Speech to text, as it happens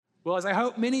Well, as I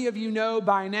hope many of you know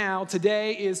by now,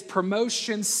 today is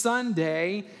Promotion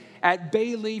Sunday at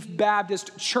Bayleaf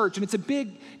Baptist Church. And it's a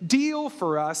big deal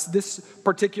for us this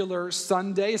particular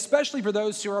Sunday, especially for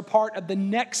those who are a part of the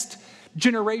Next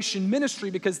Generation Ministry,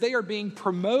 because they are being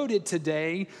promoted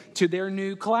today to their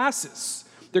new classes.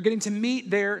 They're getting to meet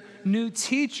their new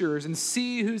teachers and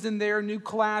see who's in their new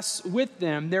class with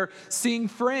them. They're seeing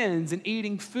friends and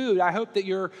eating food. I hope that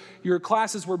your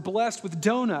classes were blessed with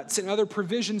donuts and other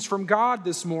provisions from God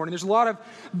this morning. There's a lot of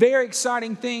very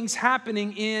exciting things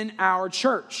happening in our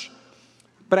church.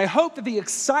 But I hope that the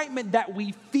excitement that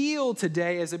we feel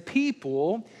today as a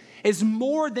people is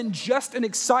more than just an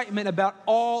excitement about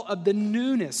all of the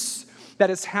newness that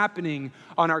is happening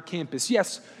on our campus.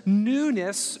 Yes,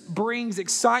 newness brings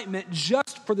excitement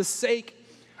just for the sake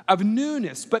of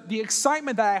newness, but the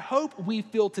excitement that I hope we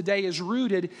feel today is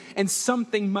rooted in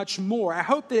something much more. I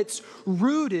hope that it's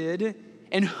rooted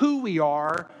in who we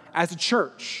are as a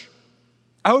church.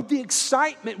 I hope the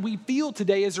excitement we feel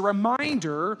today is a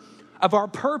reminder of our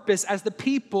purpose as the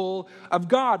people of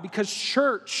God, because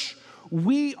church,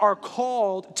 we are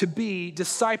called to be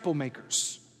disciple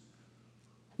makers.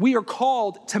 We are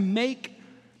called to make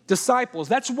disciples.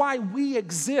 That's why we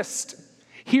exist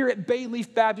here at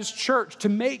Bayleaf Baptist Church, to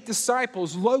make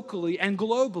disciples locally and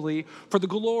globally for the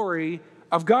glory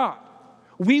of God.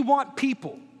 We want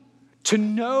people to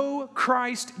know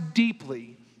Christ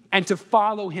deeply and to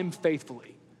follow him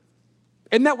faithfully.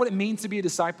 Isn't that what it means to be a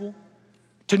disciple?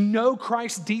 To know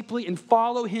Christ deeply and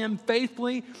follow him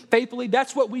faithfully,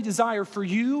 that's what we desire for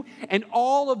you and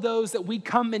all of those that we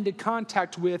come into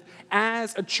contact with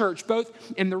as a church, both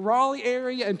in the Raleigh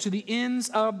area and to the ends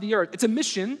of the earth. It's a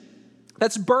mission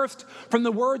that's birthed from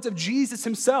the words of Jesus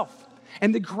himself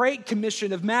and the Great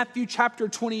Commission of Matthew chapter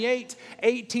 28,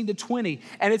 18 to 20.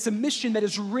 And it's a mission that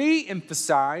is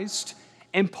re-emphasized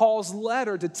in Paul's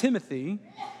letter to Timothy,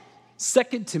 2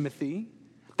 Timothy,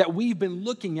 that we've been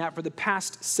looking at for the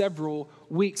past several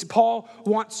weeks. Paul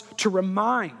wants to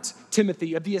remind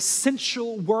Timothy of the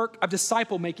essential work of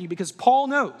disciple making, because Paul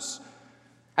knows,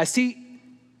 as he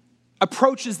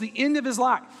approaches the end of his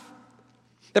life,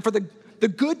 that for the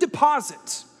good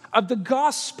deposit of the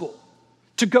gospel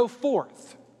to go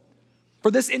forth, for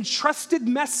this entrusted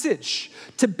message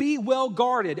to be well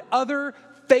guarded, other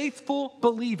faithful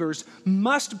believers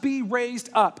must be raised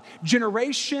up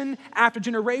generation after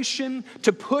generation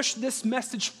to push this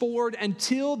message forward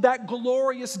until that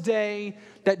glorious day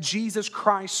that Jesus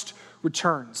Christ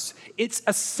returns. It's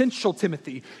essential,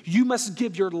 Timothy. You must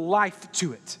give your life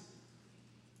to it.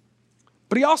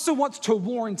 But he also wants to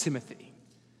warn Timothy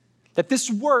that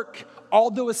this work,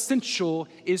 although essential,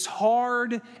 is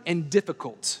hard and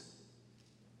difficult.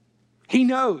 He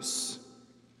knows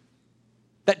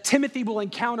that Timothy will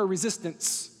encounter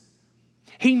resistance.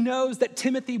 He knows that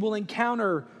Timothy will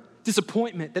encounter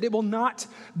disappointment, that it will not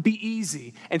be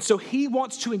easy. And so he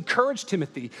wants to encourage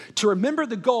Timothy to remember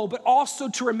the goal, but also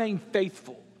to remain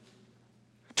faithful.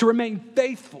 To remain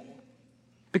faithful,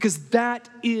 because that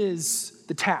is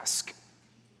the task.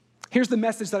 Here's the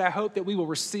message that I hope that we will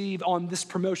receive on this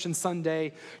Promotion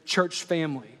Sunday, church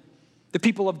family. The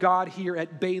people of God here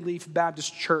at Bayleaf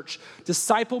Baptist Church.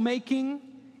 Disciple making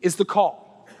is the call.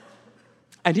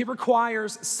 And it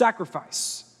requires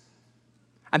sacrifice.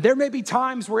 And there may be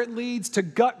times where it leads to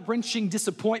gut-wrenching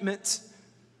disappointment.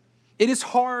 It is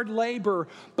hard labor,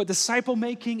 but disciple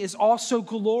making is also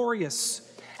glorious.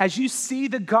 As you see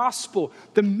the gospel,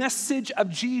 the message of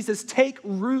Jesus take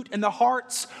root in the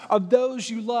hearts of those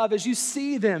you love, as you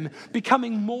see them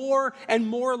becoming more and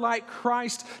more like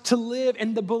Christ to live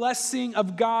in the blessing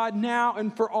of God now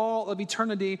and for all of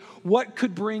eternity, what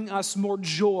could bring us more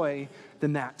joy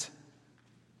than that?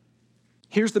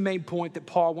 Here's the main point that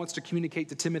Paul wants to communicate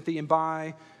to Timothy and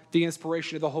by the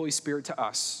inspiration of the Holy Spirit to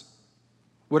us.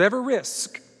 Whatever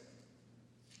risk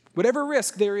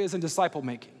there is in disciple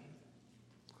making,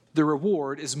 the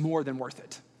reward is more than worth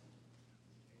it.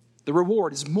 The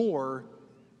reward is more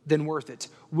than worth it.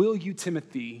 Will you,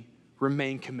 Timothy,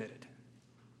 remain committed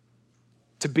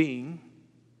to being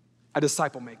a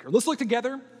disciple maker? Let's look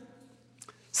together.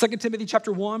 2 Timothy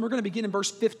chapter 1, we're going to begin in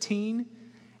verse 15.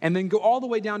 And then go all the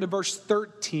way down to verse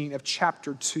 13 of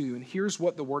chapter 2. And here's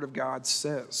what the Word of God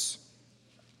says.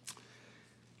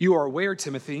 You are aware,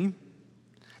 Timothy,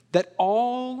 that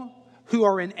all who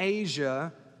are in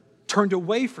Asia turned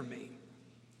away from me,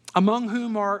 among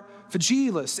whom are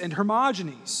Phygelus and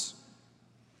Hermogenes.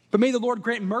 But may the Lord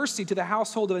grant mercy to the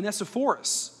household of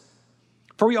Onesiphorus.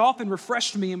 For he often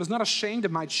refreshed me and was not ashamed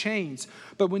of my chains.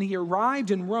 But when he arrived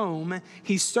in Rome,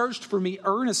 he searched for me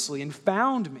earnestly and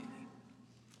found me.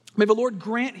 May the Lord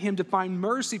grant him to find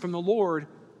mercy from the Lord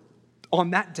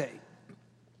on that day.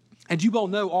 And you well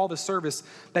know all the service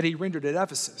that he rendered at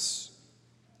Ephesus.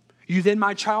 You then,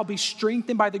 my child, be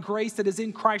strengthened by the grace that is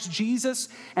in Christ Jesus,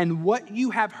 and what you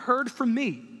have heard from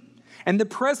me, and the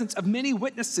presence of many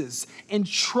witnesses,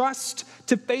 entrust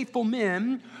to faithful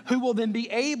men who will then be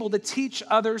able to teach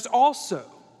others also.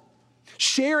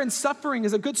 Share in suffering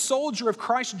as a good soldier of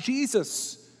Christ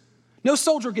Jesus. No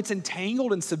soldier gets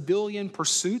entangled in civilian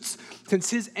pursuits, since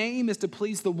his aim is to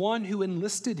please the one who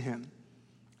enlisted him.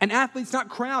 An athlete's not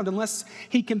crowned unless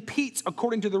he competes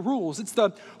according to the rules. It's the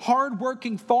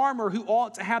hardworking farmer who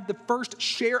ought to have the first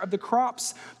share of the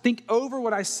crops. Think over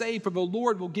what I say, for the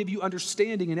Lord will give you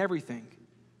understanding in everything.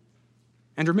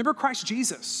 And remember Christ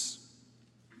Jesus,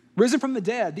 risen from the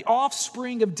dead, the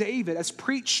offspring of David, as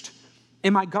preached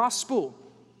in my gospel,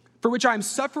 for which I am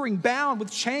suffering, bound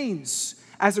with chains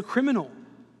as a criminal.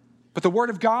 But the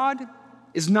word of God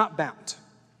is not bound.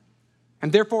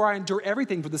 And therefore I endure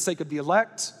everything for the sake of the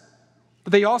elect,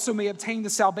 that they also may obtain the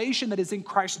salvation that is in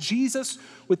Christ Jesus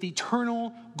with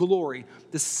eternal glory.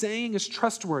 The saying is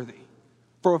trustworthy,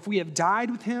 for if we have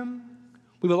died with him,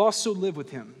 we will also live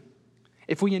with him.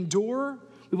 If we endure,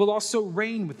 we will also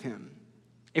reign with him.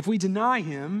 If we deny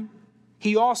him,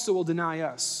 he also will deny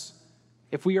us.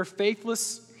 If we are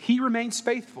faithless, he remains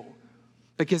faithful,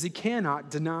 because he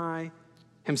cannot deny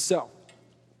himself.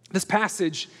 This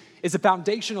passage is a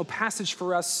foundational passage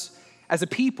for us as a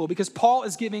people, because Paul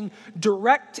is giving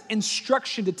direct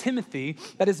instruction to Timothy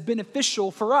that is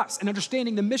beneficial for us in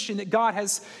understanding the mission that God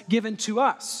has given to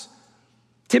us.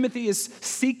 Timothy is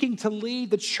seeking to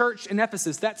lead the church in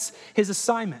Ephesus. That's his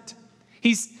assignment.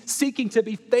 He's seeking to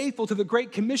be faithful to the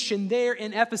Great Commission there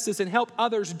in Ephesus and help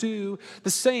others do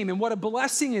the same. And what a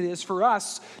blessing it is for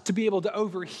us to be able to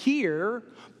overhear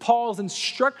Paul's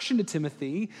instruction to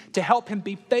Timothy to help him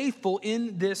be faithful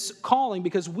in this calling,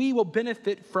 because we will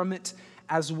benefit from it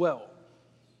as well.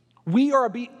 We are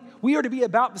to be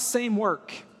about the same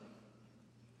work.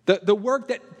 The work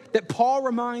that Paul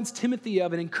reminds Timothy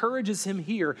of and encourages him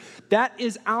here, that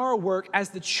is our work as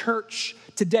the church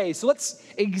today. So let's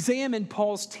examine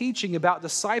Paul's teaching about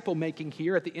disciple making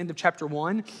here at the end of chapter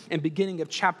 1 and beginning of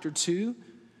chapter 2,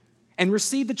 and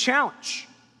receive the challenge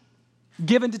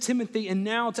given to Timothy and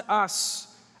now to us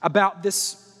about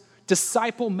this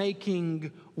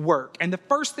disciple-making work. And the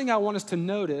first thing I want us to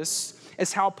notice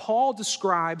is how Paul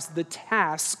describes the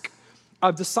task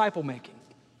of disciple-making.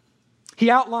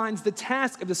 He outlines the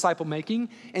task of disciple-making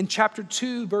in chapter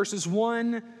 2, verses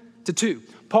 1 to 2.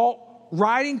 Paul,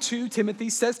 writing to Timothy,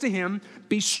 says to him,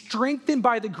 be strengthened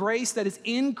by the grace that is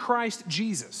in Christ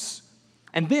Jesus.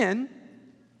 And then,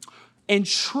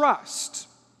 entrust,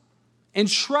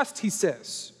 he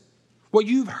says, what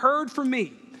you've heard from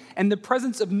me in the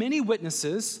presence of many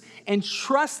witnesses,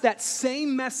 entrust that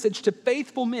same message to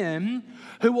faithful men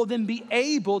who will then be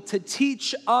able to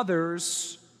teach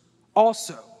others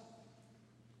also.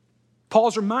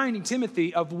 Paul's reminding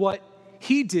Timothy of what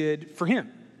he did for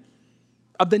him,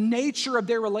 of the nature of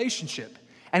their relationship.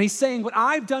 And he's saying, what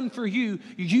I've done for you,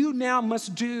 you now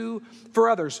must do for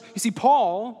others. You see,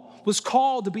 Paul was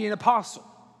called to be an apostle.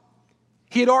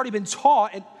 He had already been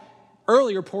taught in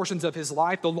earlier portions of his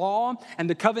life the law and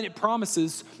the covenant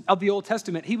promises of the Old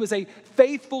Testament. He was a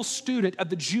faithful student of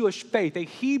the Jewish faith, a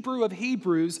Hebrew of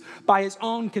Hebrews by his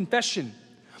own confession.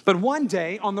 But one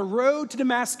day, on the road to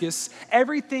Damascus,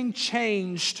 everything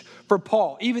changed for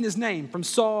Paul, even his name, from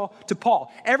Saul to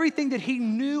Paul. Everything that he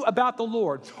knew about the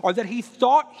Lord, or that he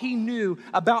thought he knew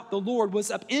about the Lord, was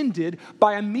upended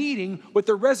by a meeting with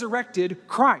the resurrected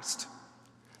Christ.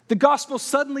 The gospel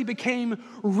suddenly became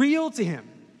real to him.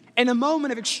 In a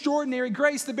moment of extraordinary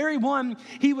grace, the very one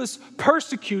he was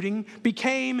persecuting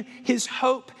became his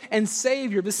hope and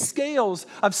savior. The scales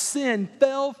of sin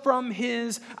fell from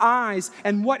his eyes,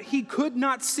 and what he could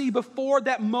not see before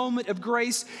that moment of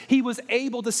grace, he was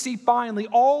able to see finally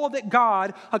all that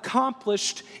God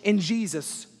accomplished in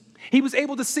Jesus. He was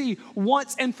able to see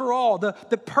once and for all the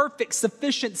perfect,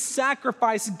 sufficient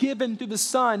sacrifice given through the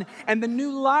Son and the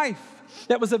new life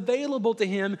that was available to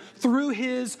him through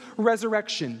his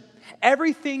resurrection.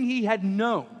 Everything he had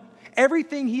known,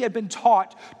 everything he had been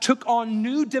taught took on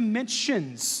new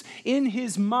dimensions in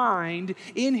his mind,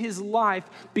 in his life,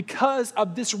 because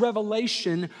of this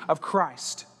revelation of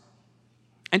Christ.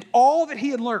 And all that he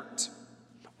had learned,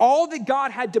 all that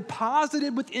God had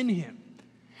deposited within him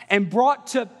and brought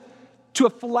to a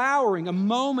flowering, a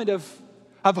moment of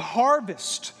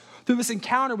harvest through this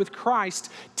encounter with Christ,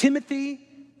 Timothy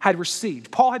had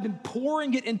received. Paul had been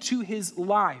pouring it into his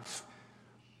life.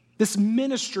 This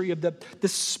ministry of the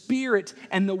Spirit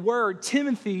and the Word,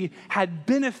 Timothy had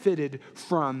benefited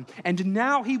from, and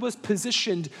now he was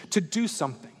positioned to do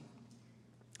something.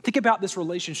 Think about this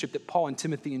relationship that Paul and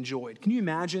Timothy enjoyed. Can you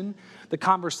imagine the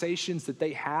conversations that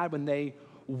they had when they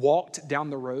walked down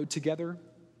the road together?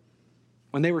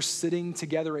 When they were sitting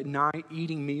together at night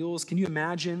eating meals? Can you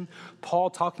imagine Paul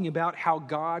talking about how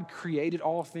God created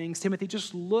all things? Timothy,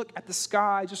 just look at the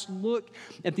sky. Just look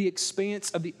at the expanse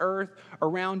of the earth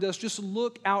around us. Just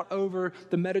look out over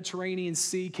the Mediterranean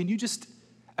Sea. Can you just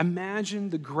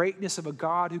imagine the greatness of a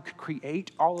God who could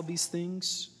create all of these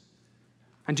things?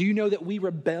 And do you know that we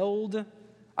rebelled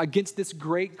against this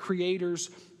great Creator's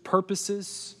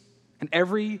purposes? And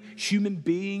every human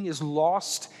being is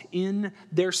lost in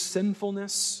their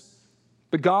sinfulness.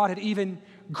 But God had even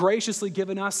graciously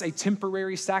given us a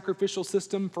temporary sacrificial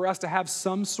system for us to have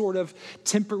some sort of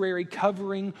temporary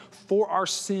covering for our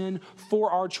sin,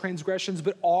 for our transgressions.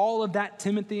 But all of that,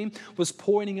 Timothy, was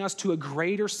pointing us to a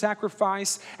greater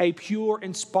sacrifice, a pure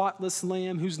and spotless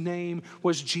Lamb whose name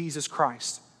was Jesus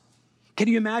Christ. Can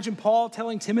you imagine Paul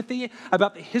telling Timothy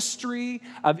about the history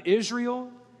of Israel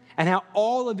and how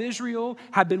all of Israel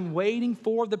had been waiting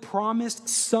for the promised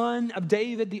son of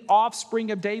David, the offspring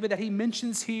of David that he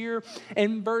mentions here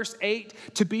in verse 8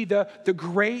 to be the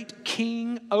great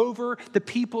king over the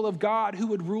people of God who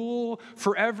would rule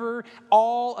forever?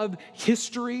 All of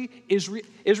history,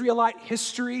 Israelite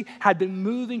history, had been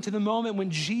moving to the moment when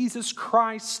Jesus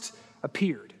Christ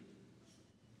appeared.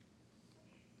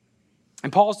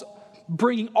 And Paul's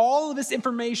bringing all of this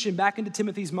information back into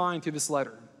Timothy's mind through this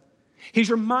letter. He's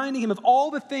reminding him of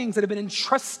all the things that have been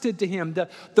entrusted to him,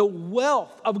 the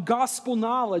wealth of gospel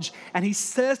knowledge. And he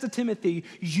says to Timothy,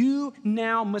 you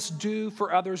now must do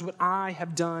for others what I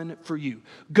have done for you.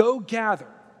 Go gather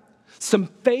some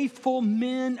faithful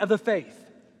men of the faith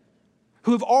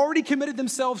who have already committed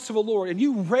themselves to the Lord, and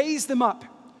you raise them up.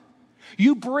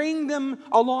 You bring them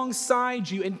alongside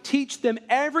you and teach them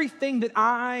everything that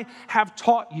I have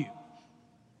taught you,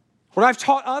 what I've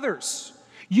taught others.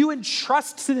 You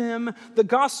entrust to them the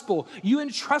gospel. You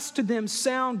entrust to them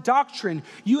sound doctrine.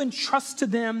 You entrust to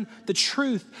them the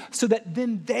truth so that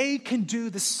then they can do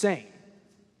the same.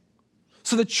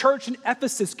 So the church in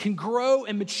Ephesus can grow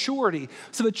in maturity.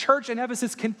 So the church in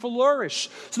Ephesus can flourish.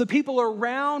 So the people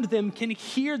around them can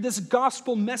hear this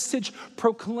gospel message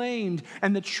proclaimed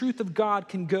and the truth of God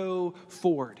can go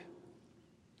forward.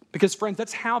 Because friends,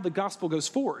 that's how the gospel goes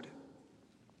forward.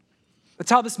 That's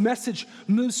how this message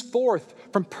moves forth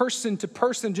from person to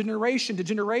person, generation to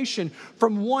generation,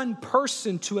 from one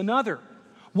person to another.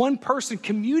 One person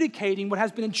communicating what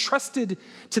has been entrusted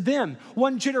to them.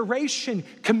 One generation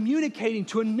communicating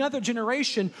to another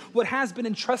generation what has been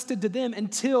entrusted to them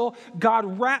until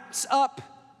God wraps up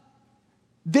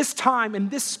this time and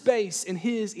this space in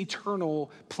his eternal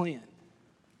plan.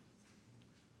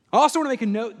 I also want to make a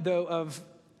note, though, of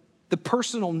the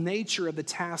personal nature of the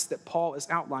task that Paul is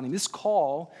outlining. This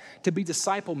call to be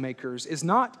disciple makers is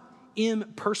not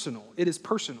impersonal, it is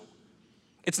personal.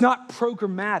 It's not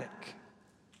programmatic.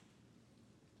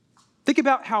 Think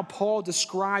about how Paul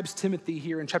describes Timothy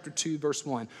here in chapter 2, verse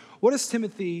 1. What is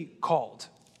Timothy called?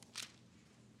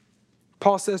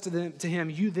 Paul says to him,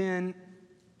 you then,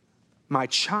 my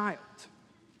child.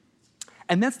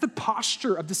 And that's the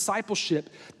posture of discipleship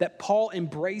that Paul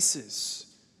embraces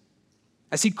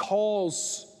as he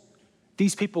calls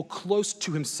these people close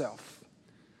to himself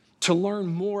to learn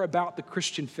more about the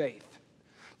Christian faith,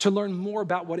 to learn more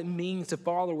about what it means to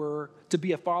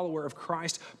be a follower of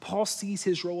Christ. Paul sees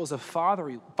his role as a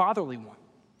fatherly one.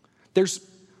 There's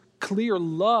clear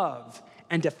love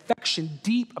and affection,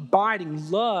 deep, abiding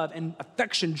love and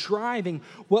affection driving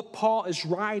what Paul is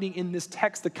writing in this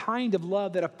text, the kind of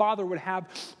love that a father would have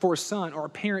for a son or a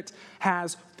parent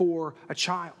has for a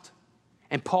child.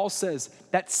 And Paul says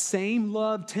that same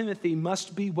love, Timothy,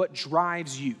 must be what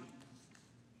drives you.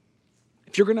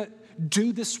 If you're going to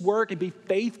do this work and be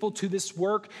faithful to this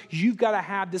work, you've got to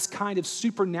have this kind of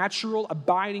supernatural,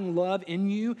 abiding love in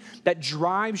you that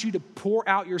drives you to pour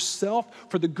out yourself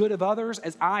for the good of others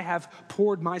as I have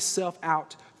poured myself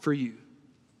out for you.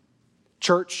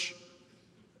 Church,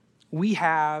 we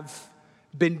have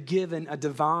been given a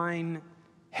divine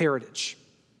heritage.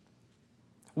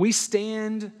 We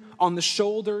stand on the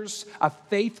shoulders of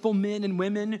faithful men and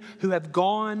women who have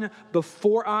gone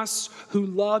before us, who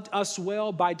loved us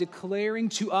well by declaring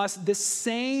to us this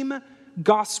same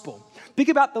gospel. Think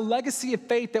about the legacy of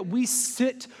faith that we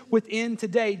sit within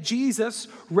today. Jesus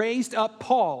raised up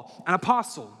Paul, an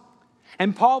apostle.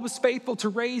 And Paul was faithful to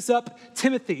raise up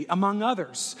Timothy, among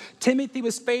others. Timothy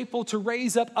was faithful to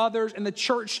raise up others in the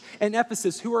church in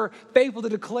Ephesus who were faithful to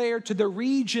declare to the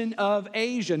region of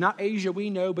Asia, not Asia we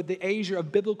know, but the Asia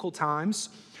of biblical times,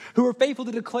 who are faithful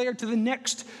to declare to the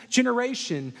next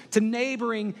generation, to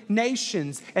neighboring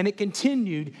nations, and it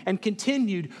continued and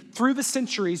continued through the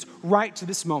centuries right to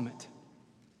this moment.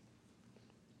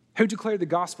 Who declared the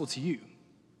gospel to you?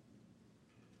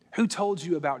 Who told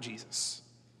you about Jesus?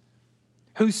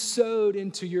 Who sowed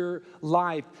into your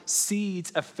life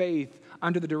seeds of faith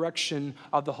under the direction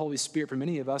of the Holy Spirit? For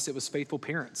many of us, it was faithful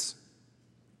parents.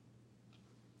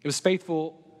 It was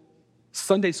faithful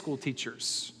Sunday school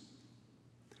teachers,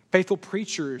 faithful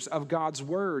preachers of God's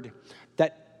word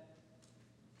that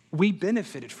we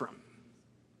benefited from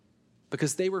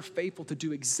because they were faithful to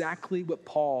do exactly what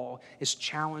Paul is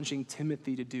challenging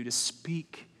Timothy to do, to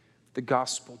speak the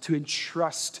gospel, to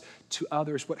entrust to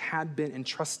others what had been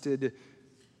entrusted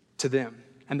to them.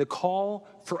 And the call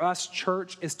for us,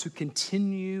 church, is to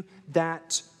continue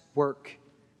that work.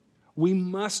 We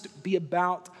must be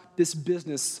about this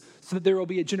business so that there will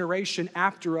be a generation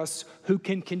after us who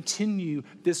can continue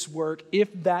this work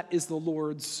if that is the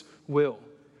Lord's will.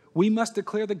 We must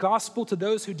declare the gospel to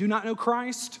those who do not know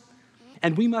Christ,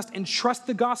 and we must entrust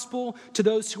the gospel to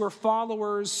those who are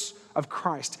followers of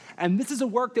Christ. And this is a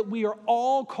work that we are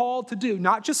all called to do,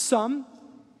 not just some,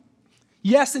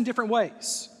 yes, in different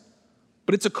ways,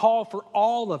 but it's a call for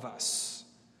all of us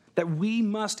that we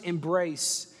must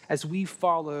embrace as we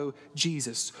follow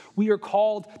Jesus. We are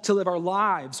called to live our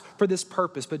lives for this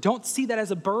purpose, but don't see that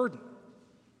as a burden.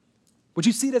 Would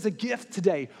you see it as a gift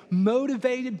today,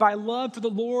 motivated by love for the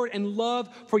Lord and love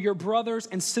for your brothers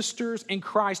and sisters in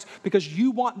Christ, because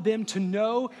you want them to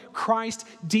know Christ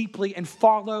deeply and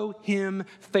follow him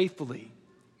faithfully.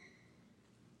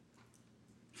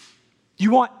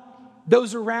 You want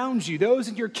those around you, those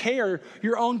in your care,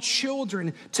 your own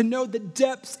children, to know the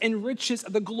depths and riches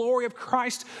of the glory of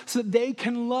Christ so that they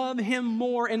can love him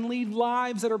more and lead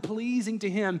lives that are pleasing to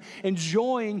him,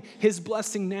 enjoying his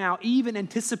blessing now, even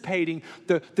anticipating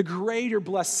the greater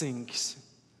blessings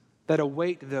that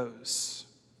await those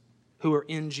who are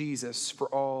in Jesus for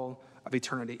all of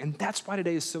eternity. And that's why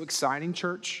today is so exciting,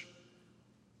 church.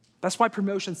 That's why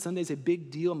Promotion Sunday is a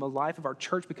big deal in the life of our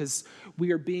church, because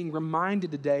we are being reminded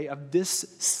today of this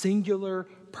singular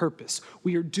purpose.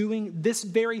 We are doing this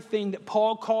very thing that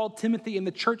Paul called Timothy and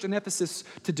the church in Ephesus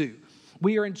to do.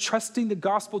 We are entrusting the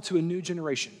gospel to a new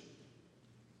generation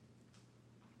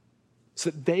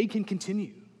so that they can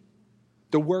continue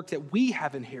the work that we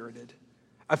have inherited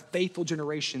of faithful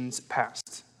generations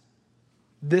past.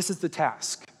 This is the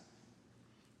task.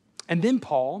 And then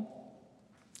Paul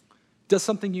does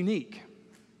something unique.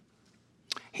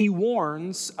 He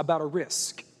warns about a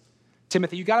risk.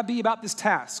 Timothy, you got to be about this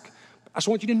task. I just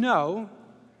want you to know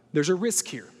there's a risk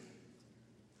here.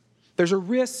 There's a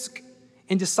risk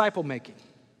in disciple making.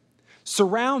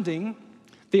 Surrounding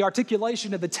the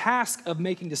articulation of the task of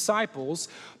making disciples,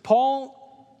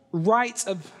 Paul writes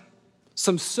of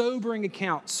some sobering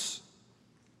accounts.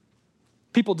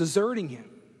 People deserting him.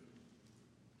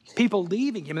 People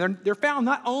leaving him. And they're found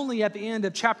not only at the end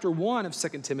of chapter 1 of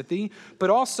 2 Timothy, but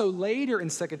also later in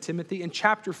 2 Timothy in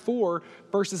chapter 4,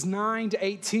 verses 9 to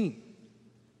 18.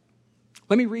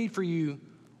 Let me read for you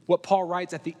what Paul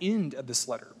writes at the end of this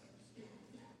letter.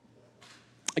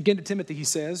 Again to Timothy, he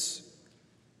says,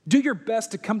 "Do your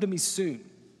best to come to me soon.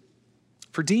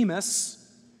 For Demas,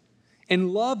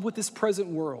 in love with this present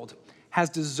world, has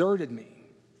deserted me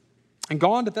and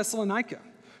gone to Thessalonica.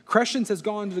 Crescens has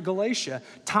gone to Galatia,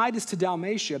 Titus to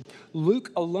Dalmatia.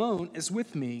 Luke alone is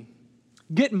with me.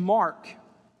 Get Mark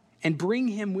and bring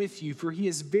him with you, for he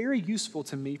is very useful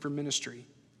to me for ministry.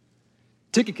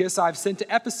 Tychicus I've sent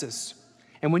to Ephesus.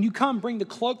 And when you come, bring the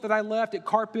cloak that I left with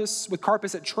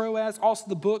Carpus at Troas, also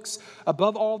the books,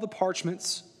 above all the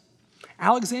parchments.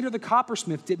 Alexander the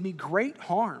coppersmith did me great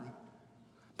harm.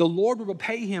 The Lord will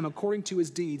repay him according to his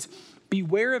deeds.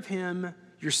 Beware of him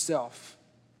yourself,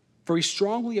 for he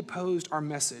strongly opposed our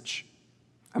message.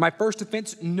 At my first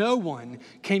offense, no one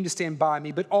came to stand by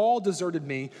me, but all deserted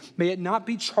me. May it not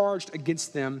be charged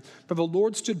against them, for the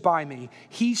Lord stood by me.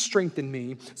 He strengthened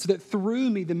me, so that through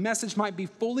me the message might be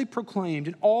fully proclaimed,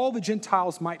 and all the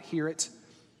Gentiles might hear it.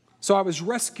 So I was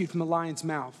rescued from the lion's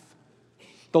mouth.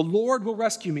 The Lord will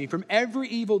rescue me from every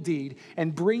evil deed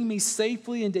and bring me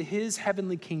safely into his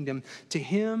heavenly kingdom. To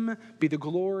him be the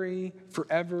glory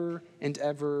forever and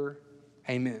ever.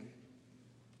 Amen."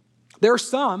 There are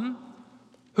some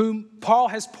whom Paul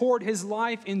has poured his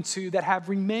life into that have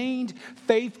remained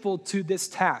faithful to this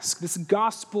task, this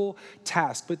gospel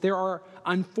task. But there are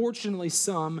unfortunately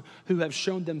some who have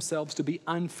shown themselves to be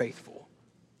unfaithful.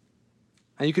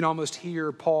 And you can almost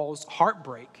hear Paul's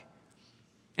heartbreak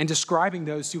in describing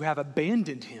those who have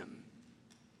abandoned him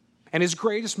in his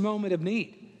greatest moment of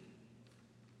need.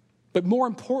 But more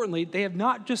importantly, they have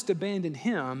not just abandoned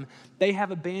him, they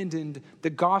have abandoned the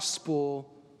gospel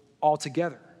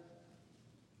altogether.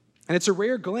 And it's a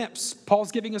rare glimpse.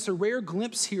 Paul's giving us a rare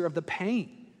glimpse here of the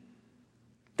pain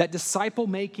that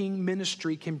disciple-making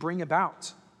ministry can bring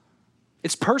about.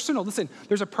 It's personal. Listen,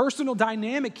 there's a personal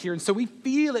dynamic here, and so we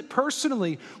feel it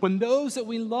personally when those that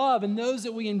we love and those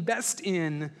that we invest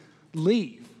in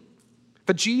leave.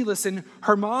 Phygelus and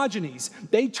Hermogenes,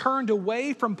 they turned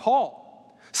away from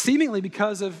Paul, seemingly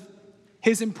because of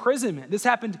his imprisonment. This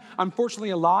happened, unfortunately,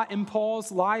 a lot in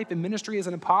Paul's life and ministry as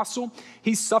an apostle.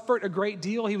 He suffered a great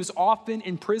deal. He was often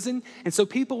in prison. And so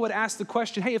people would ask the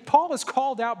question, hey, if Paul is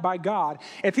called out by God,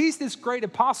 if he's this great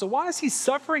apostle, why is he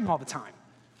suffering all the time?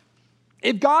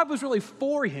 If God was really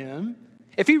for him,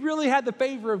 if he really had the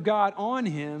favor of God on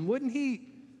him, wouldn't he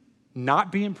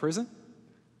not be in prison?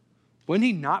 Wouldn't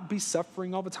he not be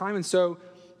suffering all the time? And so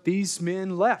these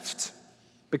men left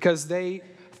because they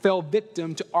fell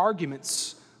victim to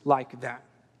arguments like that.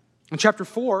 In chapter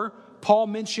 4, Paul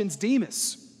mentions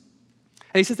Demas.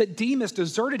 And he says that Demas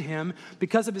deserted him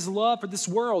because of his love for this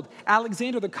world.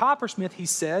 Alexander the coppersmith, he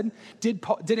said, did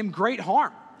him great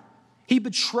harm. He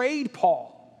betrayed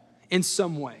Paul in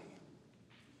some way.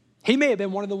 He may have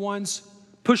been one of the ones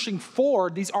pushing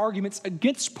forward these arguments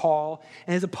against Paul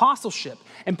and his apostleship.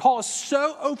 And Paul is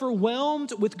so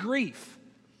overwhelmed with grief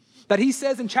that he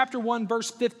says in chapter 1, verse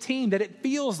 15, that it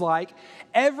feels like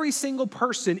every single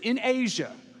person in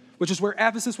Asia, which is where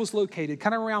Ephesus was located,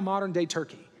 kind of around modern day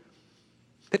Turkey,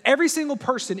 that every single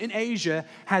person in Asia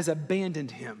has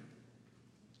abandoned him,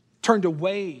 turned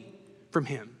away from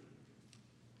him.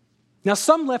 Now,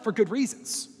 some left for good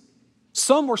reasons.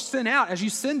 Some were sent out as you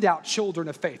send out children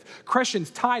of faith.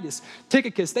 Crescens, Titus,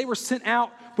 Tychicus, they were sent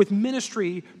out with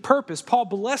ministry purpose. Paul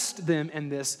blessed them in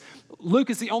this. Luke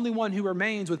is the only one who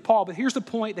remains with Paul, but here's the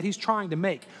point that he's trying to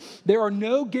make. There are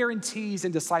no guarantees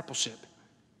in discipleship.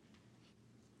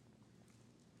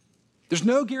 There's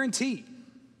no guarantee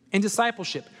in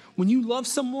discipleship. When you love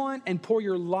someone and pour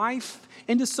your life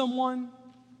into someone,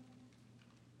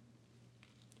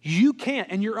 you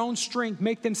can't, in your own strength,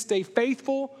 make them stay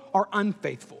faithful or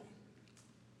unfaithful.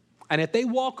 And if they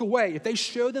walk away, if they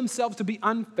show themselves to be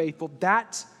unfaithful,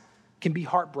 that can be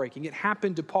heartbreaking. It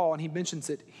happened to Paul, and he mentions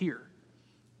it here.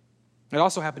 It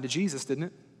also happened to Jesus, didn't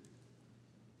it?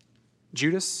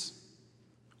 Judas,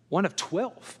 one of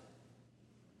 12.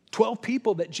 12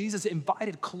 people that Jesus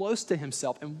invited close to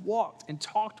himself and walked and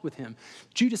talked with him.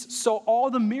 Judas saw all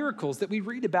the miracles that we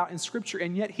read about in Scripture,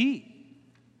 and yet he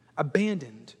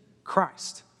abandoned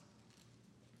Christ.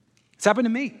 It's happened to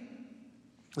me.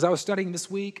 As I was studying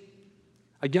this week,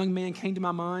 a young man came to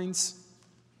my mind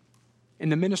in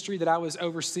the ministry that I was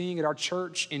overseeing at our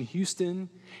church in Houston.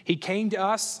 He came to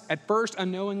us at first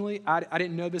unknowingly. I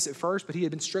didn't know this at first, but he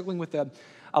had been struggling with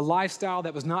a lifestyle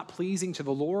that was not pleasing to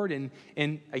the Lord.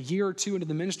 And a year or two into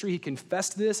the ministry, he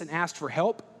confessed this and asked for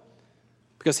help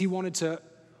because he wanted to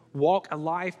walk a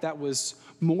life that was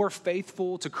more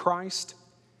faithful to Christ.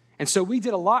 And so we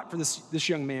did a lot for this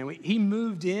young man. He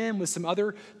moved in with some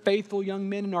other faithful young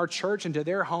men in our church into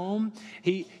their home.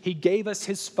 He gave us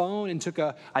his phone and took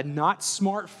a not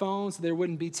smartphone so there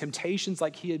wouldn't be temptations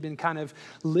like he had been kind of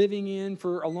living in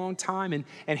for a long time.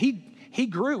 And he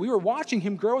grew. We were watching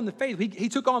him grow in the faith. He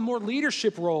took on more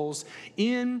leadership roles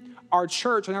in our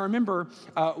church. And I remember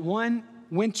one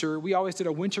winter, we always did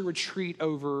a winter retreat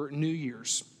over New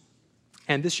Year's.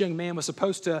 And this young man was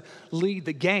supposed to lead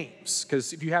the games,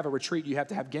 because if you have a retreat, you have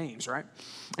to have games, right?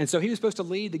 And so he was supposed to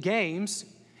lead the games.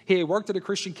 He had worked at a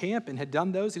Christian camp and had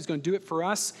done those. He was going to do it for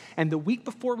us. And the week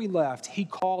before we left, he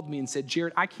called me and said,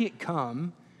 Jared, I can't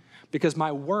come because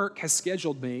my work has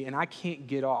scheduled me and I can't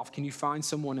get off. Can you find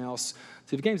someone else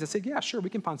to the games? I said, yeah, sure, we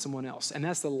can find someone else. And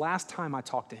that's the last time I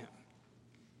talked to him.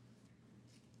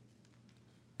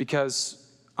 Because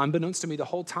unbeknownst to me, the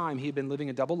whole time he had been living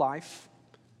a double life.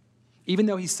 Even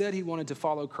though he said he wanted to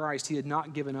follow Christ, he had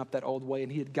not given up that old way,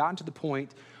 and he had gotten to the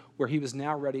point where he was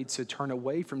now ready to turn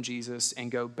away from Jesus and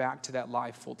go back to that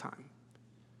life full time.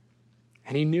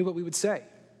 And he knew what we would say.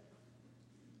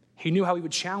 He knew how we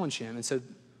would challenge him, and so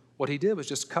what he did was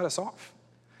just cut us off.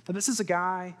 Now, this is a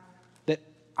guy that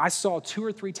I saw 2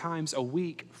 or 3 times a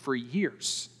week for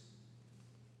years,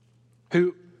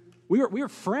 who we were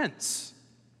friends.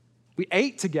 We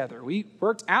ate together. We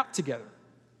worked out together.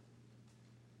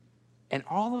 And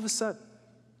all of a sudden,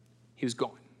 he was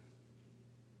gone.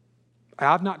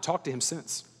 I've not talked to him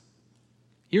since.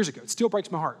 Years ago. It still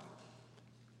breaks my heart.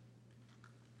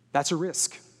 That's a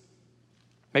risk.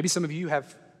 Maybe some of you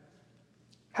have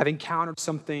encountered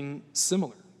something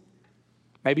similar.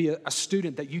 Maybe a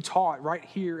student that you taught right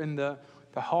here in the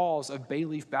halls of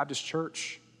Bayleaf Baptist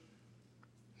Church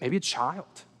maybe a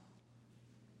child.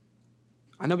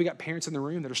 I know we got parents in the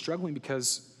room that are struggling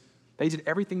because they did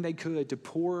everything they could to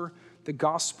pour the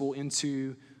gospel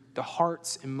into the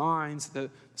hearts and minds, the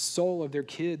soul of their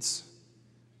kids,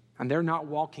 and they're not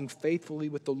walking faithfully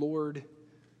with the Lord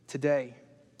today.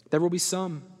 There will be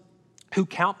some who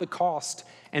count the cost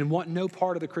and want no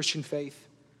part of the Christian faith.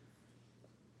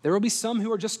 There will be some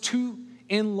who are just too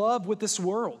in love with this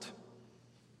world,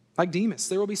 like Demas.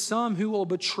 There will be some who will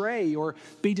betray or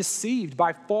be deceived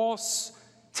by false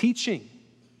teaching.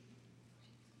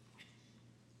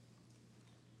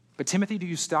 But Timothy, do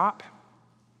you stop?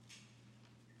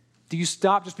 Do you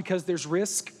stop just because there's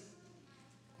risk?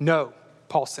 No,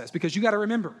 Paul says, because you got to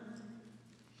remember,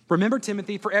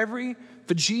 Timothy, for every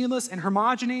Phygelus and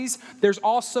Hermogenes, there's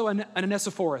also an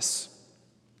Onesiphorus.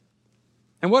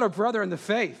 And what a brother in the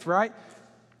faith, right?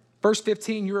 Verse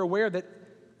 15, you're aware that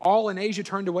all in Asia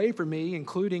turned away from me,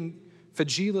 including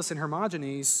Phygelus and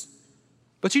Hermogenes.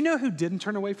 But you know who didn't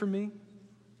turn away from me?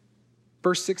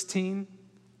 Verse 16,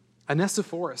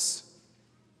 Onesiphorus.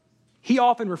 He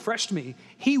often refreshed me.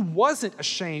 He wasn't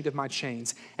ashamed of my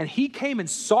chains, and he came and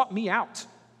sought me out.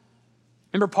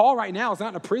 Remember, Paul right now is not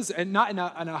in a prison, and not in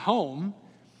a home.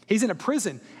 He's in a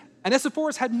prison.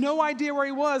 Onesiphorus had no idea where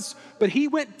he was, but he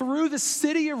went through the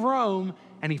city of Rome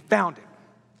and he found him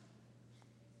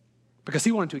because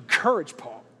he wanted to encourage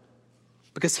Paul,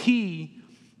 because he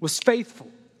was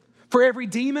faithful. For every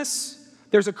Demas,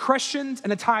 there's a Crescens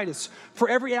and a Titus. For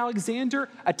every Alexander,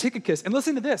 a Tychicus. And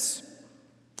listen to this.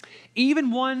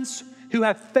 Even ones who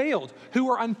have failed,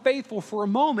 who are unfaithful for a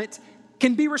moment,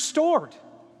 can be restored.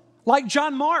 Like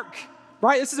John Mark,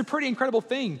 right? This is a pretty incredible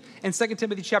thing in 2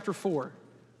 Timothy chapter 4.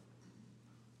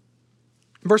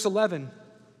 Verse 11,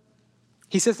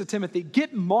 he says to Timothy,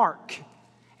 get Mark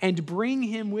and bring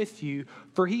him with you,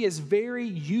 for he is very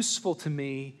useful to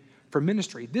me for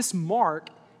ministry. This Mark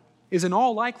is in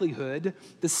all likelihood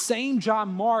the same John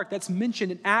Mark that's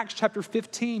mentioned in Acts chapter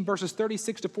 15, verses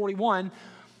 36 to 41,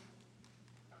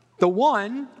 the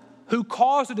one who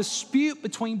caused a dispute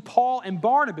between Paul and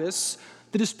Barnabas.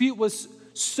 The dispute was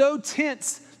so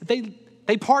tense that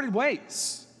they parted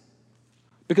ways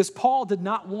because Paul did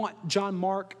not want John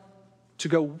Mark to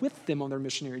go with them on their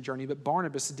missionary journey, but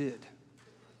Barnabas did.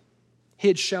 He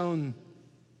had shown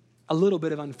a little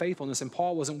bit of unfaithfulness, and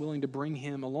Paul wasn't willing to bring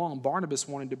him along. Barnabas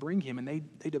wanted to bring him, and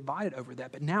they divided over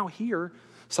that. But now here,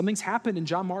 something's happened in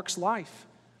John Mark's life.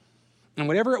 And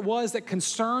whatever it was that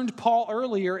concerned Paul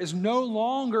earlier is no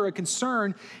longer a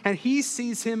concern, and he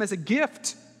sees him as a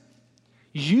gift,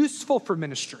 useful for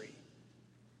ministry.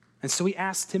 And so he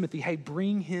asks Timothy, hey,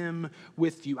 bring him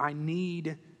with you. I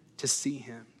need to see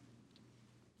him.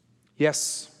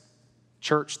 Yes,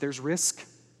 church, there's risk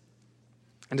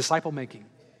in disciple making.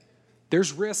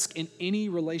 There's risk in any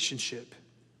relationship.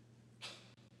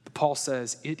 But Paul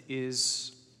says it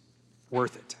is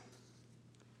worth it.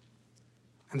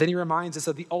 And then he reminds us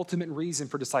of the ultimate reason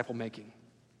for disciple making.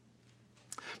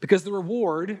 Because the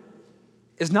reward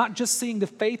is not just seeing the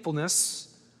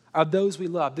faithfulness of those we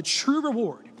love. The true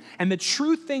reward and the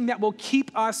true thing that will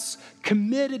keep us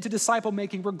committed to disciple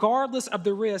making, regardless of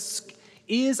the risk,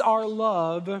 is our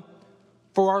love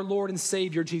for our Lord and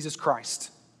Savior, Jesus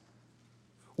Christ.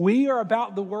 We are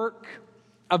about the work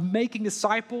of making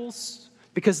disciples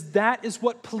because that is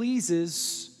what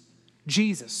pleases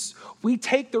Jesus. We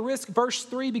take the risk, verse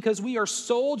 3, because we are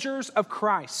soldiers of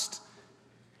Christ.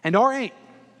 And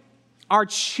our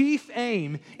chief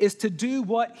aim is to do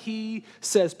what he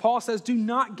says. Paul says, do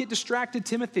not get distracted,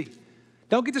 Timothy.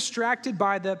 Don't get distracted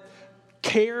by the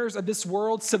cares of this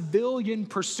world, civilian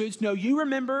pursuits. No, you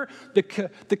remember the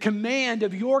command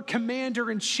of your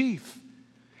commander-in-chief.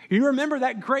 You remember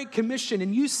that great commission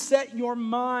and you set your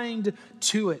mind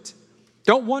to it.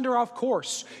 Don't wander off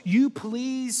course. You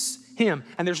please him.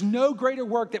 And there's no greater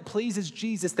work that pleases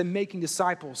Jesus than making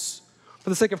disciples. For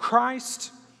the sake of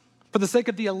Christ, for the sake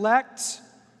of the elect,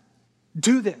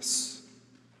 do this.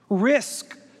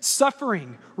 Risk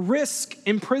suffering, risk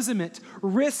imprisonment,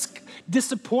 risk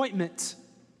disappointment,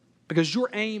 because your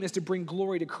aim is to bring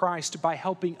glory to Christ by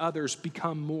helping others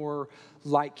become more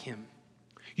like him.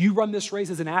 You run this race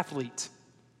as an athlete.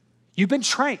 You've been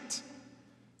trained.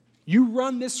 You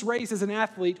run this race as an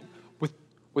athlete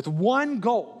with one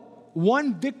goal,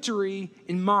 one victory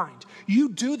in mind. You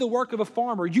do the work of a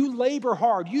farmer. You labor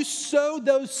hard. You sow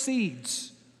those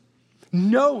seeds,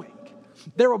 knowing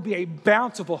there will be a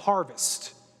bountiful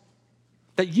harvest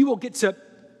that you will get to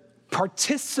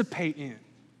participate in,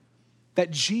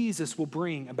 that Jesus will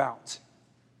bring about.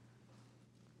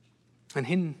 And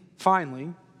then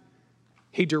finally,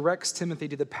 he directs Timothy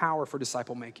to the power for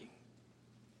disciple making.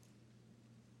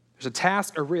 There's a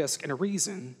task, a risk, and a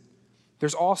reason.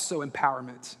 There's also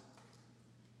empowerment.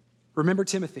 Remember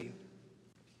Timothy,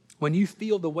 when you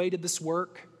feel the weight of this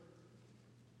work,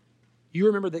 you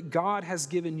remember that God has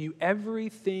given you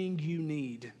everything you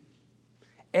need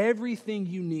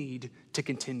to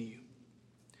continue.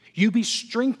 You be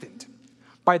strengthened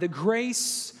by the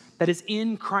grace that is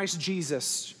in Christ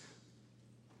Jesus.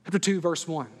 Chapter 2, verse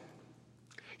 1.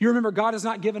 You remember God has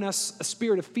not given us a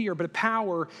spirit of fear, but of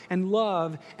power and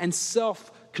love and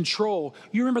self-control.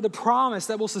 You remember the promise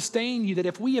that will sustain you, that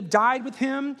if we have died with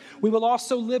him, we will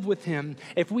also live with him.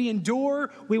 If we endure,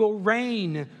 we will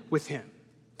reign with him.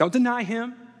 Don't deny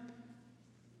him,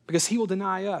 because he will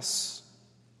deny us.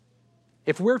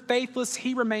 If we're faithless,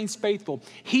 he remains faithful.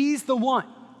 He's the one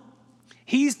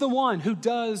who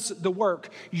does the work.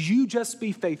 You just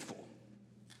be faithful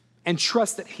and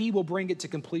trust that he will bring it to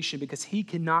completion, because he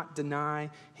cannot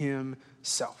deny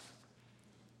himself.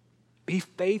 Be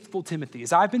faithful, Timothy.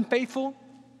 As I've been faithful,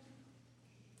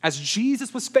 as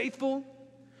Jesus was faithful,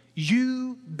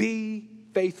 you be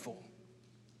faithful.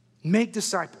 Make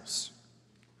disciples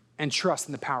and trust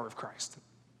in the power of Christ.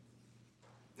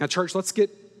 Now, church, let's get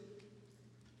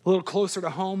a little closer to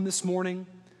home this morning.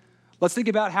 Let's think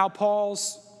about how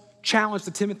Paul's challenge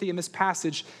to Timothy in this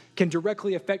passage can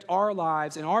directly affect our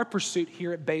lives and our pursuit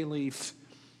here at Bayleaf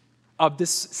of this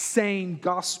same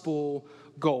gospel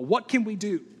goal. What can we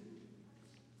do?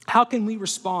 How can we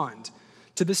respond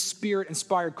to this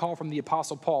Spirit-inspired call from the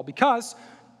Apostle Paul? Because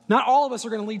not all of us are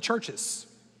going to lead churches.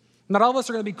 Not all of us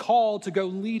are going to be called to go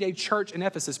lead a church in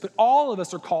Ephesus, but all of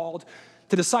us are called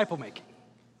to disciple making.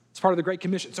 It's part of the Great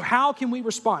Commission. So how can we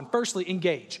respond? Firstly,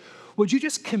 engage. Would you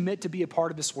just commit to be a part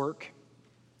of this work?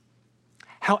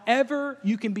 However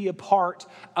you can be a part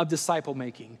of disciple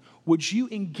making, would you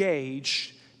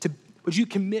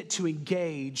commit to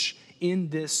engage in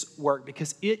this work?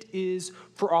 Because it is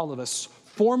for all of us,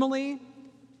 formally,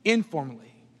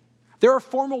 informally. There are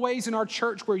formal ways in our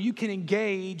church where you can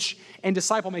engage in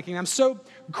disciple making. I'm so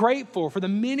grateful for the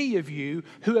many of you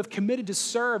who have committed to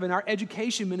serve in our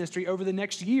education ministry over the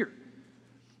next year.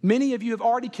 Many of you have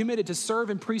already committed to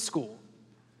serve in preschool,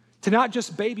 to not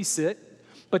just babysit,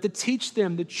 but to teach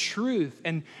them the truth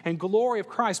and glory of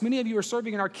Christ. Many of you are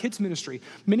serving in our kids ministry.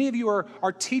 Many of you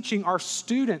are teaching our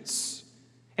students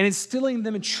and instilling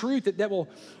them in truth that the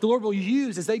Lord will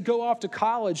use as they go off to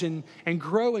college and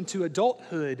grow into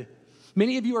adulthood.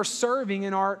 Many of you are serving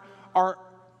in our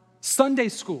Sunday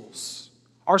schools,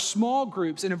 our small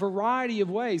groups in a variety of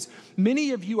ways.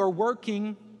 Many of you are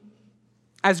working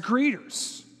as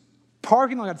greeters,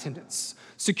 parking lot attendants,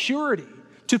 security,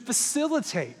 to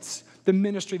facilitate the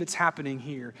ministry that's happening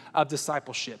here of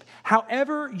discipleship.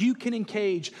 However you can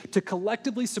engage to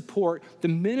collectively support the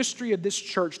ministry of this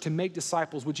church to make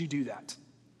disciples, would you do that?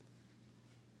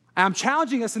 I'm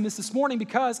challenging us in this morning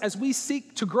because as we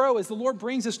seek to grow, as the Lord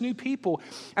brings us new people,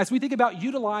 as we think about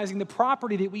utilizing the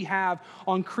property that we have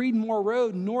on Creedmoor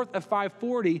Road north of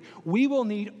 540, we will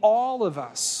need all of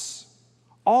us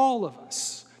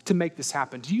to make this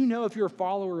happen. Do you know, if you're a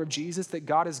follower of Jesus, that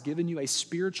God has given you a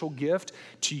spiritual gift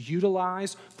to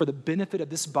utilize for the benefit of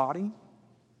this body?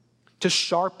 To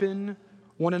sharpen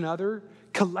one another?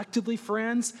 Collectively,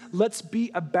 friends, let's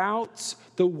be about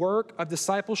the work of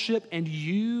discipleship and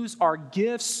use our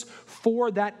gifts for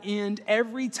that end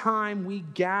every time we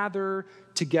gather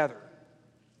together.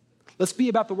 Let's be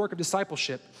about the work of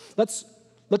discipleship.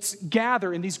 Let's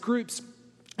gather in these groups,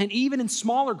 and even in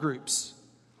smaller groups.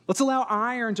 Let's allow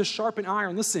iron to sharpen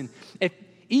iron. Listen,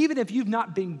 even if you've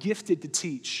not been gifted to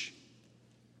teach,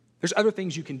 there's other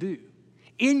things you can do.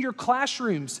 In your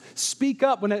classrooms, speak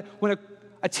up when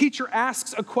a teacher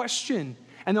asks a question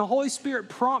and the Holy Spirit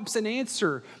prompts an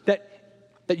answer that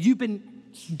you've been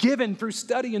given through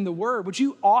studying the Word. Would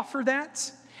you offer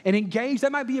that and engage?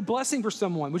 That might be a blessing for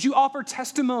someone. Would you offer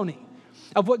testimony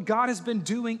of what God has been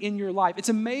doing in your life? It's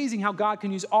amazing how God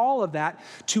can use all of that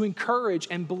to encourage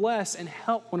and bless and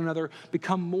help one another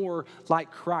become more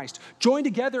like Christ. Join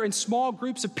together in small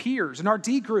groups of peers, in our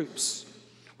D groups,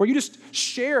 where you just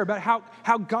share about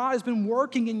how God has been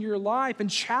working in your life and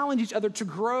challenge each other to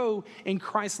grow in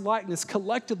Christ's likeness.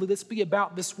 Collectively, let's be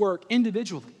about this work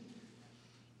individually.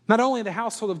 Not only in the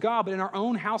household of God, but in our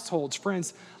own households.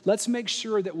 Friends, let's make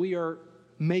sure that we are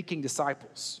making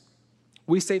disciples.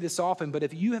 We say this often, but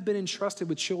if you have been entrusted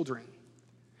with children,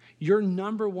 your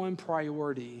number one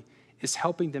priority is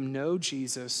helping them know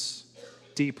Jesus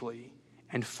deeply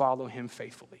and follow him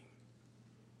faithfully.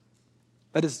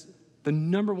 That is the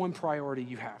number one priority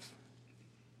you have.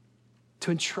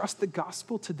 To entrust the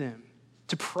gospel to them,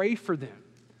 to pray for them.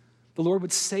 The Lord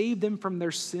would save them from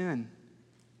their sin.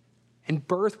 and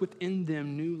birth within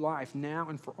them new life now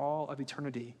and for all of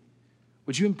eternity.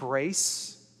 Would you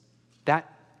embrace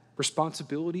that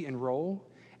responsibility and role?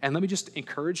 And let me just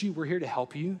encourage you, we're here to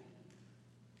help you.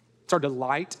 It's our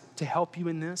delight to help you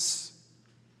in this.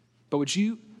 But would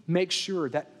you make sure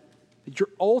that your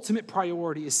ultimate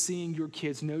priority is seeing your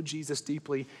kids know Jesus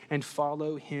deeply and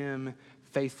follow him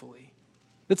faithfully?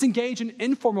 Let's engage in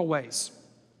informal ways,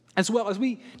 as well as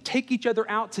we take each other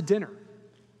out to dinner,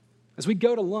 as we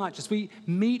go to lunch, as we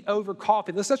meet over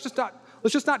coffee. Let's just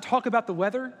not talk about the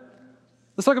weather.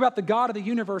 Let's talk about the God of the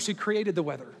universe who created the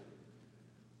weather.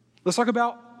 Let's talk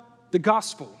about the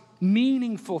gospel,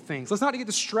 meaningful things. Let's not get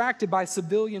distracted by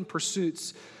civilian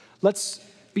pursuits. Let's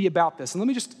be about this. And let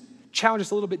me just challenge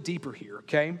us a little bit deeper here,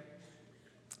 okay?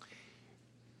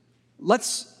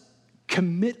 Let's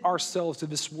commit ourselves to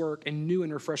this work in new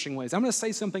and refreshing ways. I'm going to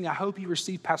say something I hope you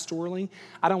receive pastorally.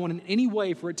 I don't want in any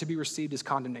way for it to be received as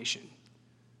condemnation.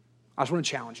 I just want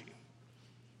to challenge you.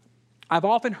 I've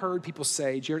often heard people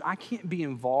say, Jared, I can't be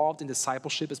involved in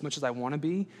discipleship as much as I want to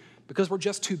be because we're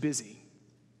just too busy.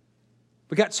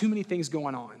 We got too many things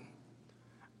going on.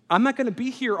 I'm not going to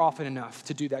be here often enough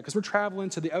to do that because we're traveling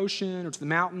to the ocean or to the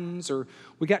mountains, or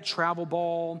we got travel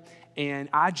ball, and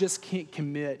I just can't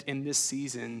commit in this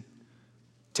season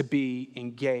to be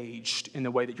engaged in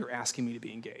the way that you're asking me to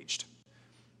be engaged.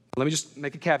 Let me just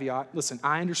make a caveat. Listen,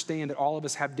 I understand that all of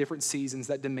us have different seasons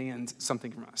that demand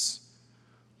something from us.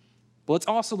 But let's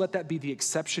also let that be the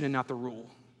exception and not the rule.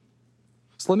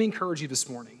 So let me encourage you this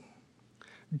morning.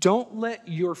 Don't let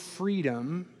your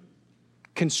freedom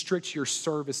constrict your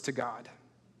service to God.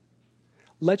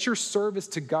 Let your service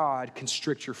to God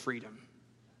constrict your freedom.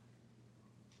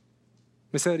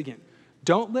 Let me say that again.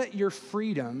 Don't let your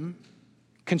freedom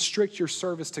constrict your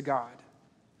service to God.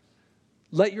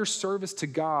 Let your service to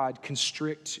God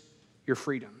constrict your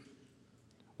freedom.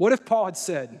 What if Paul had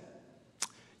said,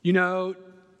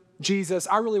 Jesus,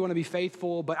 I really want to be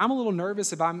faithful, but I'm a little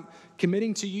nervous if I'm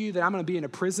committing to you that I'm going to be in a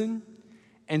prison.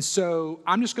 And so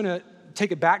I'm just going to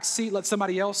take a back seat, let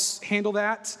somebody else handle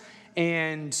that.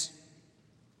 And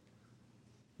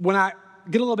when I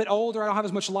get a little bit older, I don't have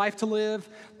as much life to live,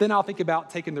 then I'll think about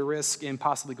taking the risk and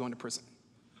possibly going to prison.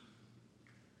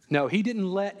 No, he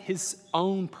didn't let his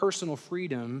own personal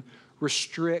freedom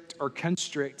restrict or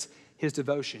constrict his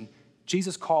devotion.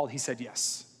 Jesus called, he said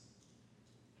yes.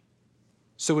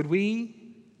 So would we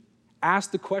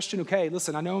ask the question, okay,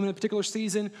 listen, I know I'm in a particular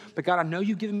season, but God, I know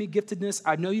you've given me giftedness.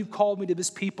 I know you've called me to this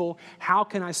people. How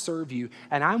can I serve you?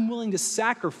 And I'm willing to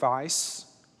sacrifice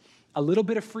a little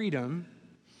bit of freedom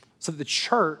so that the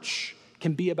church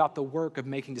can be about the work of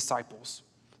making disciples,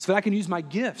 so that I can use my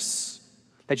gifts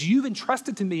that you've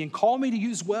entrusted to me and called me to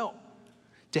use well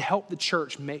to help the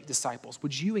church make disciples.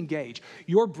 Would you engage?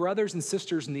 Your brothers and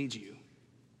sisters need you.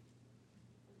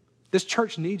 This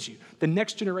church needs you. The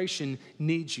next generation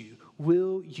needs you.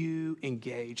 Will you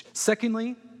engage?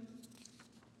 Secondly,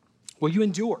 will you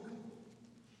endure?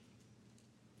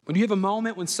 When you have a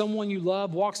moment when someone you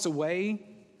love walks away,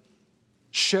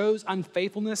 shows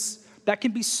unfaithfulness, that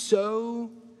can be so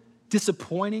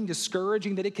disappointing,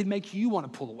 discouraging, that it can make you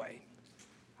want to pull away.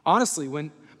 Honestly,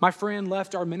 when my friend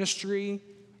left our ministry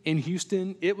in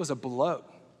Houston, it was a blow.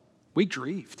 We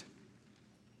grieved.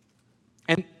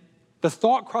 And the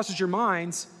thought crosses your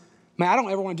minds, man, I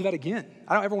don't ever want to do that again.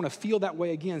 I don't ever want to feel that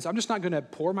way again. So I'm just not going to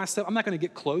pour myself. I'm not going to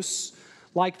get close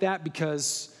like that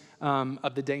because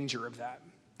of the danger of that.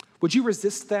 Would you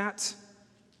resist that?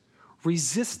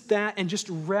 Resist that and just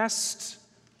rest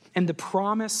in the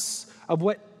promise of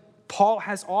what Paul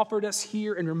has offered us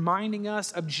here in reminding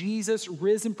us of Jesus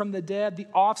risen from the dead, the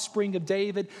offspring of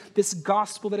David, this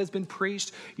gospel that has been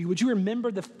preached. Would you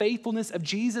remember the faithfulness of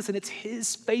Jesus? And it's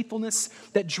his faithfulness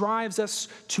that drives us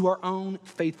to our own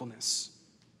faithfulness.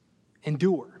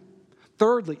 Endure.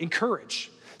 Thirdly, encourage.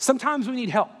 Sometimes we need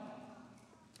help.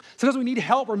 Sometimes we need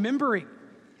help remembering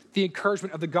the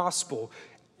encouragement of the gospel.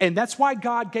 And that's why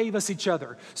God gave us each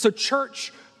other. So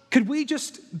church, could we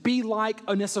just be like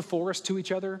Onesiphorus to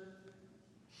each other?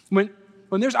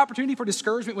 When there's opportunity for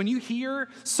discouragement, when you hear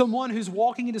someone who's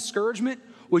walking in discouragement,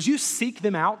 would you seek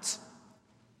them out?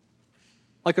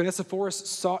 Like Onesiphorus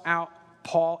sought out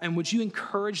Paul, and would you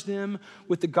encourage them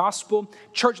with the gospel?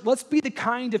 Church, let's be the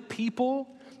kind of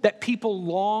people that people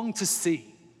long to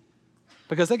see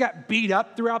because they got beat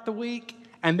up throughout the week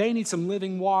and they need some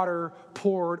living water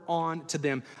poured on to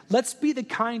them. Let's be the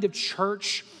kind of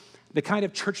church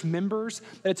members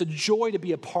that it's a joy to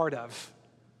be a part of,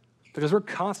 because we're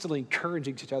constantly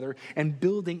encouraging each other and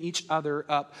building each other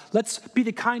up. Let's be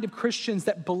the kind of Christians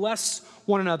that bless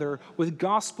one another with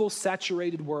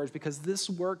gospel-saturated words, because this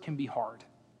work can be hard.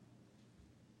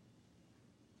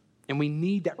 And we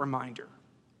need that reminder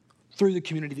through the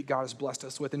community that God has blessed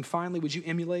us with. And finally, would you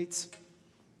emulate?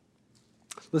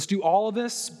 Let's do all of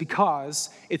this because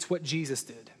it's what Jesus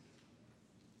did.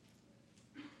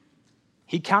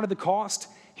 He counted the cost.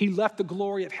 He left the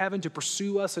glory of heaven to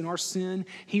pursue us in our sin.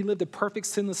 He lived a perfect,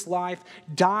 sinless life,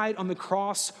 died on the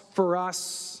cross for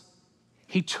us.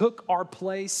 He took our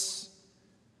place,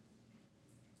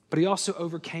 but he also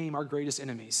overcame our greatest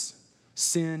enemies,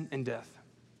 sin and death.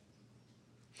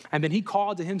 And then he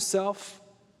called to himself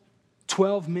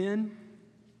 12 men.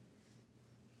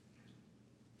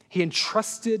 He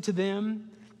entrusted to them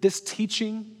this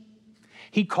teaching.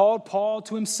 He called Paul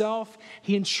to himself.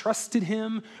 He entrusted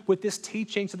him with this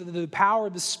teaching so that the power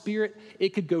of the Spirit, it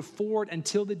could go forward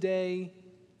until the day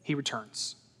he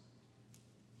returns.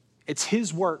 It's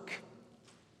his work.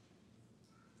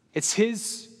 It's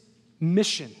his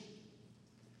mission.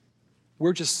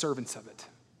 We're just servants of it.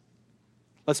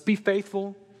 Let's be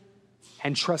faithful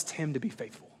and trust him to be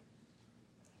faithful.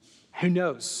 Who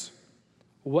knows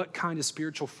what kind of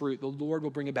spiritual fruit the Lord will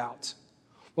bring about,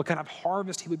 what kind of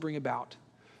harvest he would bring about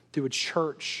through a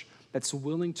church that's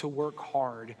willing to work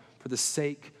hard for the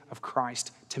sake of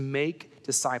Christ, to make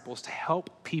disciples, to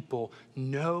help people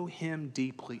know him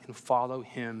deeply and follow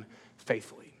him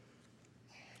faithfully.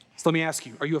 So let me ask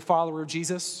you, are you a follower of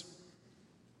Jesus?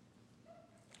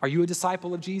 Are you a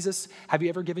disciple of Jesus? Have you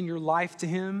ever given your life to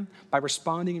him by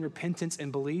responding in repentance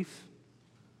and belief?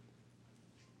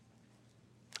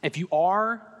 If you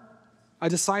are a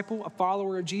disciple, a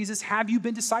follower of Jesus, have you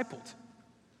been discipled?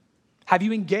 Have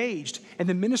you engaged in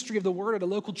the ministry of the word at a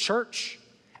local church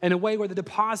in a way where the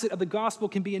deposit of the gospel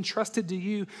can be entrusted to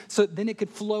you so that then it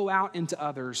could flow out into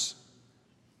others?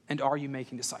 And are you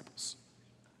making disciples?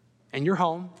 In your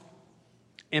home,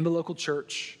 in the local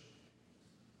church,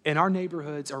 in our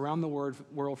neighborhoods, around the world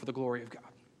for the glory of God.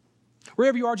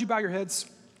 Wherever you are, would you bow your heads?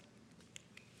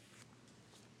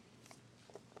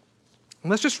 And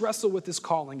let's just wrestle with this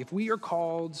calling. If we are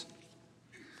called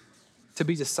to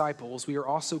be disciples, we are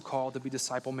also called to be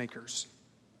disciple makers.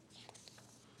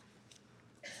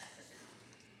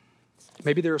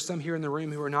 Maybe there are some here in the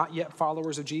room who are not yet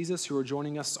followers of Jesus, who are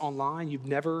joining us online. You've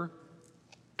never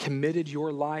committed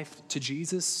your life to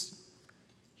Jesus.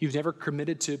 You've never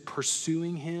committed to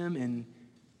pursuing him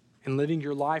and living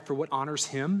your life for what honors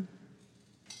him.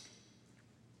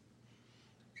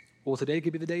 Well, today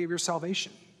could be the day of your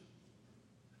salvation.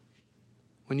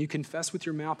 When you confess with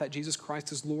your mouth that Jesus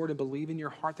Christ is Lord and believe in your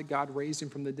heart that God raised him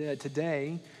from the dead,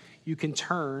 today you can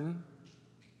turn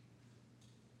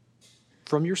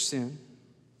from your sin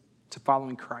to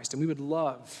following Christ. And we would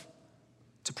love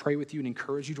to pray with you and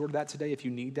encourage you toward that today. If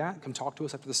you need that, come talk to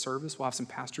us after the service. We'll have some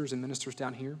pastors and ministers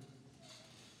down here.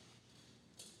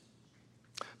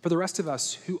 For the rest of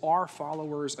us who are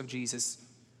followers of Jesus,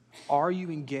 are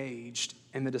you engaged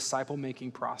in the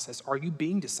disciple-making process? Are you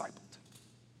being discipled?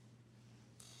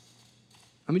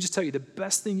 Let me just tell you, the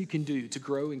best thing you can do to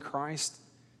grow in Christ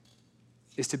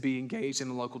is to be engaged in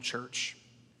the local church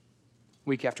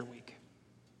week after week.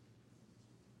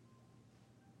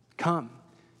 Come,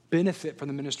 benefit from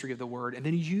the ministry of the word, and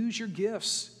then use your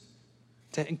gifts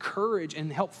to encourage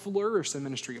and help flourish the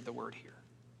ministry of the word here.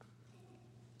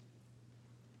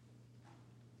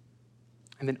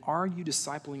 And then are you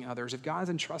discipling others? If God has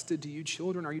entrusted to you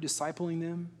children, are you discipling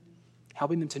them,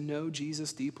 helping them to know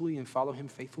Jesus deeply and follow him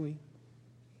faithfully?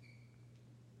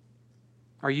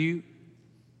 Are you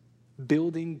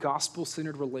building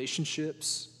gospel-centered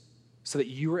relationships so that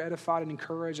you are edified and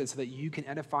encouraged and so that you can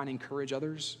edify and encourage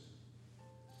others?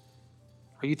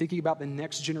 Are you thinking about the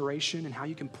next generation and how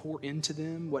you can pour into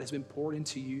them what has been poured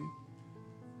into you?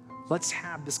 Let's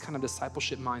have this kind of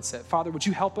discipleship mindset. Father, would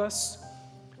you help us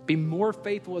be more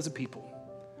faithful as a people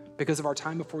because of our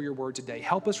time before your word today?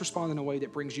 Help us respond in a way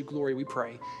that brings you glory, we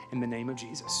pray, in the name of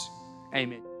Jesus.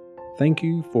 Amen. Thank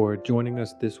you for joining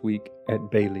us this week at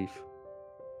Bayleaf.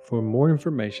 For more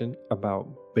information about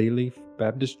Bayleaf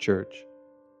Baptist Church,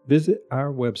 visit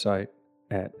our website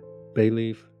at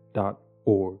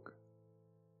bayleaf.org.